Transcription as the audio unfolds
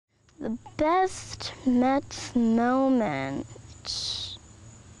The best Mets moment.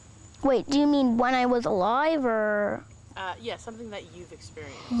 Wait, do you mean when I was alive or? Yeah, something that you've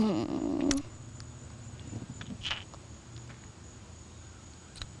experienced.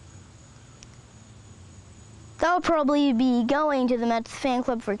 That'll probably be going to the Mets Fan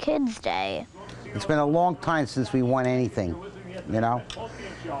Club for Kids Day. It's been a long time since we won anything, you know?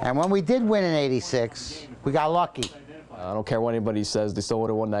 And when we did win in '86, we got lucky. I don't care what anybody says, they still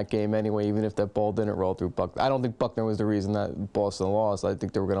would have won that game anyway, even if that ball didn't roll through Buckner. I don't think Buckner was the reason that Boston lost. I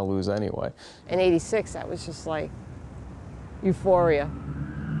think they were going to lose anyway. In '86, that was just like euphoria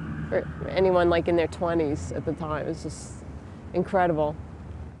for anyone like in their 20s at the time. It was just incredible.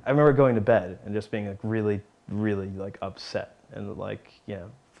 I remember going to bed and just being like really like upset and like, you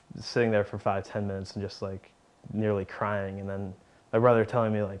know, sitting there for 5-10 minutes and just like nearly crying, and then my brother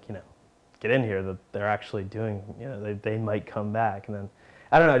telling me like, you know, get in here, that they're actually doing, you know, they might come back. And then,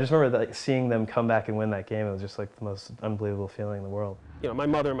 I don't know, I just remember like seeing them come back and win that game. It was just like the most unbelievable feeling in the world. You know, my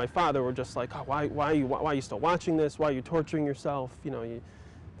mother and my father were just like, oh, why are you still watching this? Why are you torturing yourself? You know,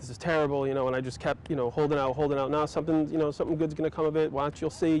 this is terrible, you know, and I just kept, you know, holding out. Now something, you know, something good's gonna come of it. Watch, you'll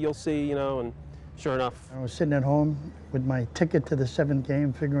see, you know, and sure enough. I was sitting at home with my ticket to the 7th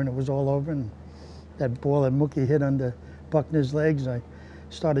game, figuring it was all over, and that ball that Mookie hit under Buckner's legs, I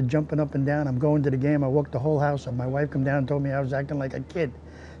started jumping up and down. I'm going to the game. I woke the whole house up. My wife come down and told me I was acting like a kid.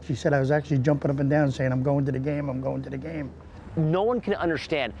 She said I was actually jumping up and down saying, I'm going to the game, I'm going to the game. No one can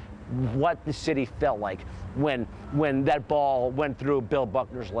understand what the city felt like when that ball went through Bill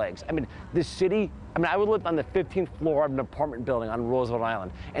Buckner's legs. I mean, the city, I would live on the 15th floor of an apartment building on Roosevelt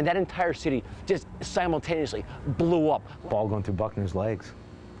Island, and that entire city just simultaneously blew up. Ball going through Buckner's legs.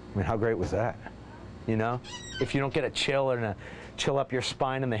 I mean, how great was that? You know? If you don't get a chill and a chill up your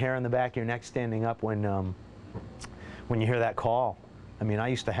spine and the hair on the back of your neck standing up when you hear that call. I mean, I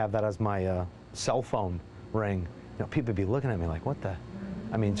used to have that as my cell phone ring. You know, people would be looking at me like, what the?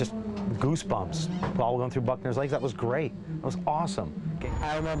 I mean, just goosebumps. Ball going through Buckner's legs, that was great. That was awesome.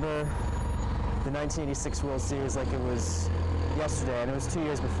 I remember the 1986 World Series like it was yesterday, and it was 2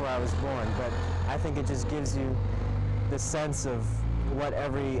 years before I was born, but I think it just gives you the sense of what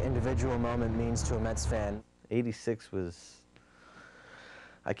every individual moment means to a Mets fan. '86 was,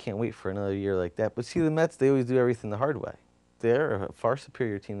 I can't wait for another year like that. But see, the Mets, they always do everything the hard way. They're a far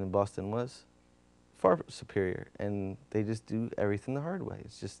superior team than Boston was. Far superior, and they just do everything the hard way.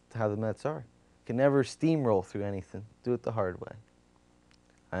 It's just how the Mets are. Can never steamroll through anything. Do it the hard way.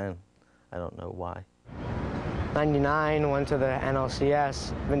 I don't know why. '99 went to the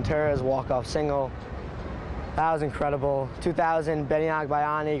NLCS. Ventura's walk-off single. That was incredible. 2000, Benny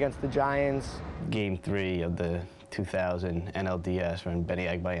Agbayani against the Giants. Game 3 of the 2000 NLDS when Benny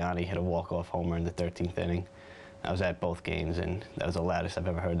Agbayani hit a walk-off homer in the 13th inning. I was at both games, and that was the loudest I've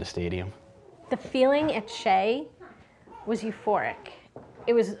ever heard the stadium. The feeling at Shea was euphoric.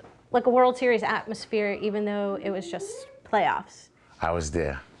 It was like a World Series atmosphere, even though it was just playoffs. I was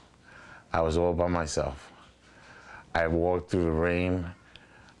there. I was all by myself. I walked through the rain,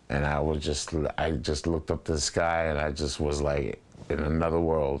 and I just looked up to the sky, and I just was like in another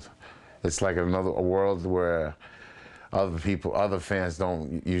world. It's like a world where other fans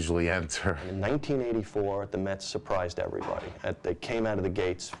don't usually enter. In 1984, the Mets surprised everybody. They came out of the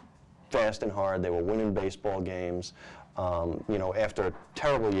gates fast and hard. They were winning baseball games. You know, after a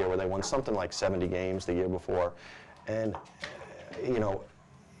terrible year where they won something like 70 games the year before, and you know,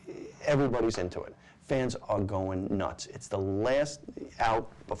 everybody's into it. Fans are going nuts. It's the last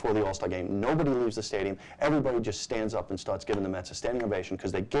out before the All-Star game. Nobody leaves the stadium. Everybody just stands up and starts giving the Mets a standing ovation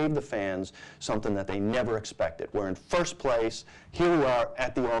because they gave the fans something that they never expected. We're in first place. Here we are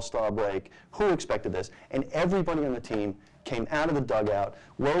at the All-Star break. Who expected this? And everybody on the team came out of the dugout,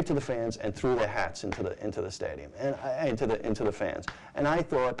 waved to the fans, and threw their hats into the stadium and into the fans. And I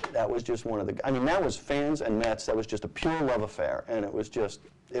thought that was just one of the. I mean, that was fans and Mets. That was just a pure love affair, and it was just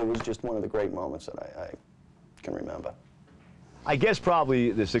one of the great moments that I can remember. I guess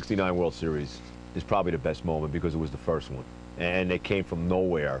probably the '69 World Series is probably the best moment because it was the first one, and they came from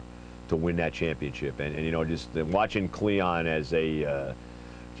nowhere to win that championship. And you know, just watching Cleon as a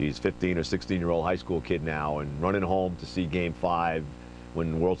 15 or 16-year-old high school kid now, and running home to see Game 5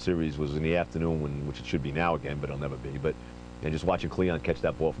 when the World Series was in the afternoon, which it should be now again, but it'll never be. And just watching Cleon catch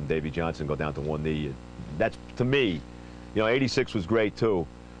that ball from Davy Johnson, go down to one knee, that's, to me, you know, '86 was great too,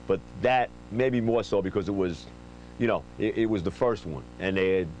 but that maybe more so because it was, you know, it was the first one, and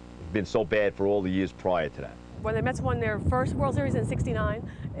they had been so bad for all the years prior to that. When the Mets won their first World Series in '69,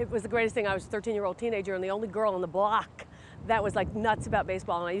 it was the greatest thing. I was a 13-year-old teenager and the only girl on the block that was like nuts about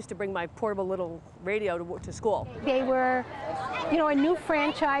baseball, and I used to bring my portable little radio to school. They were, you know, a new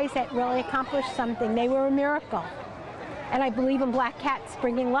franchise that really accomplished something. They were a miracle. And I believe in Black Cats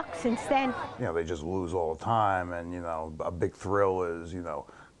bringing luck since then. You know, they just lose all the time, and, you know, a big thrill is, you know,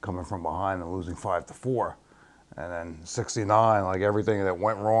 coming from behind and losing 5-4. And then 69, like everything that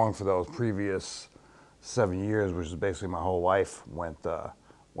went wrong for those previous 7 years, which is basically my whole life, went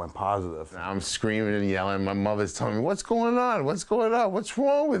positive. I'm screaming and yelling. My mother's telling me, "What's going on? What's going on? What's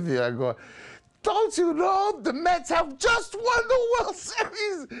wrong with you?" I go, "Don't you know the Mets have just won the World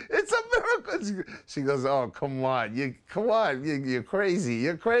Series? It's a miracle." She goes, "Oh, come on, you're crazy.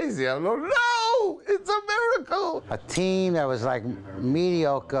 You're crazy." I go, "No, it's a miracle." A team that was like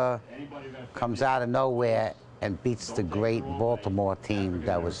mediocre comes out of nowhere and beats the great Baltimore team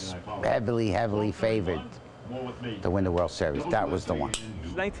that was heavily favored to win the World Series. That was the one. It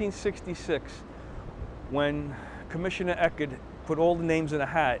was 1966 when Commissioner Eckert put all the names in a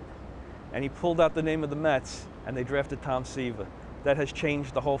hat and he pulled out the name of the Mets and they drafted Tom Seaver. That has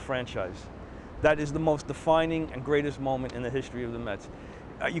changed the whole franchise. That is the most defining and greatest moment in the history of the Mets.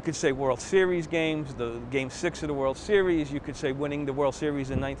 You could say World Series games, the Game 6 of the World Series. You could say winning the World Series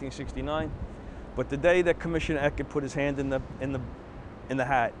in 1969. But the day that Commissioner Eckert put his hand in the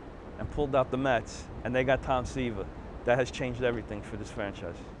hat and pulled out the Mets, and they got Tom Seaver, that has changed everything for this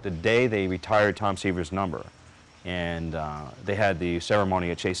franchise. The day they retired Tom Seaver's number, and they had the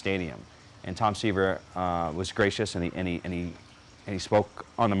ceremony at Chase Stadium, and Tom Seaver was gracious, and he spoke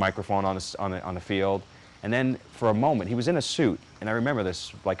on the microphone on the field, and then for a moment he was in a suit, and I remember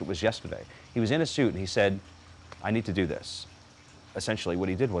this like it was yesterday. He was in a suit, and he said, "I need to do this." Essentially, what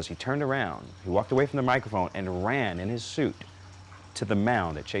he did was he turned around, he walked away from the microphone, and ran in his suit to the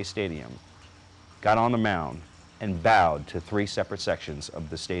mound at Chase Stadium, got on the mound, and bowed to 3 separate sections of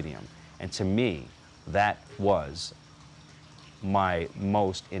the stadium. And to me, that was my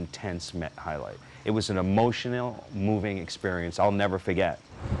most intense Met highlight. It was an emotional, moving experience I'll never forget.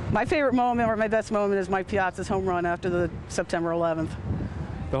 My favorite moment, or my best moment, is Mike Piazza's home run after the September 11th.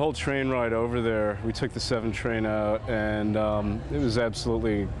 The whole train ride over there, we took the 7 train out, and it was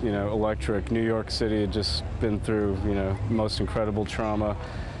absolutely, you know, electric. New York City had just been through, you know, most incredible trauma,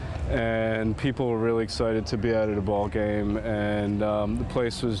 and people were really excited to be out at a ball game, and the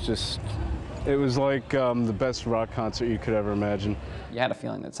place was just, it was like the best rock concert you could ever imagine. You had a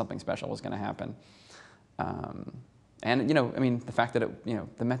feeling that something special was going to happen, and you know, I mean, the fact that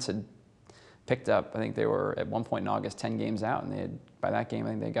the Mets had picked up, I think they were at one point in August 10 games out, and they had, by that game, I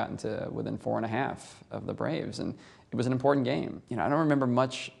think they had gotten to within 4.5 of the Braves, and it was an important game. You know, I don't remember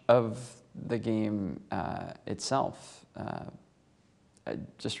much of the game itself. I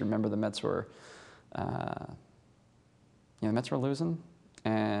just remember the Mets were, the Mets were losing,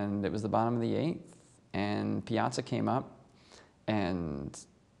 and it was the bottom of the 8th, and Piazza came up, and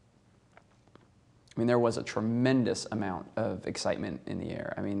I mean, there was a tremendous amount of excitement in the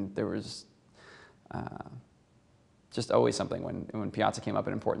air. I mean, there was just always something when Piazza came up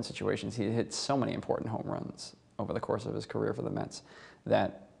in important situations. He hit so many important home runs over the course of his career for the Mets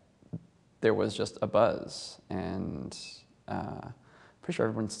that there was just a buzz, and pretty sure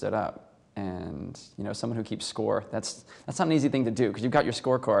everyone stood up. And you know, someone who keeps score, that's not an easy thing to do, because you've got your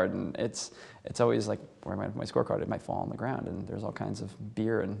scorecard, and it's always like, where am I with my scorecard? It might fall on the ground, and there's all kinds of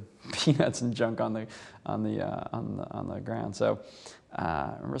beer and peanuts and junk on the ground. So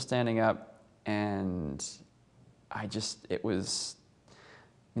I remember standing up, and it was,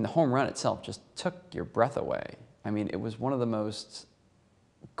 I mean, the home run itself just took your breath away. I mean, it was one of the most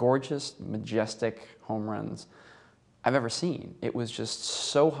gorgeous, majestic home runs I've ever seen. It was just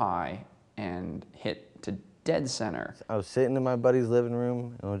so high and hit to dead center. I was sitting in my buddy's living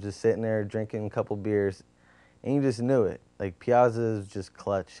room, and I was just sitting there drinking a couple beers, and you just knew it. Like, Piazza is just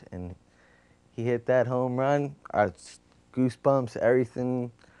clutch, and he hit that home run. I was goosebumps,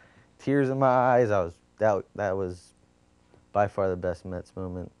 everything, tears in my eyes. That was by far the best Mets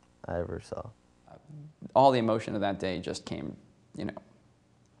moment I ever saw. All the emotion of that day just came, you know,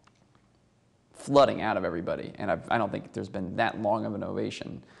 flooding out of everybody, and I don't think there's been that long of an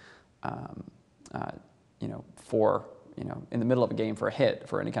ovation, you know, for, you know, in the middle of a game for a hit,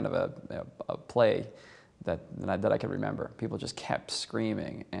 for any kind of a play that I could remember. People just kept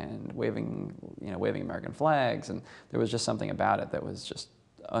screaming and waving American flags, and there was just something about it that was just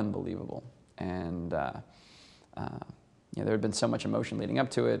unbelievable. And you know, there had been so much emotion leading up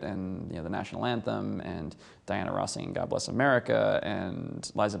to it, and you know, the national anthem, and Diana Ross singing "God Bless America,"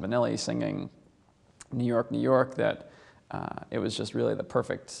 and Liza Minnelli singing "New York, New York," that it was just really the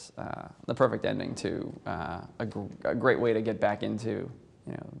perfect ending to a great way to get back into,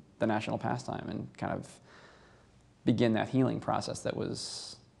 you know, the national pastime and kind of begin that healing process that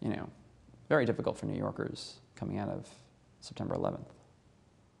was, you know, very difficult for New Yorkers coming out of September 11th.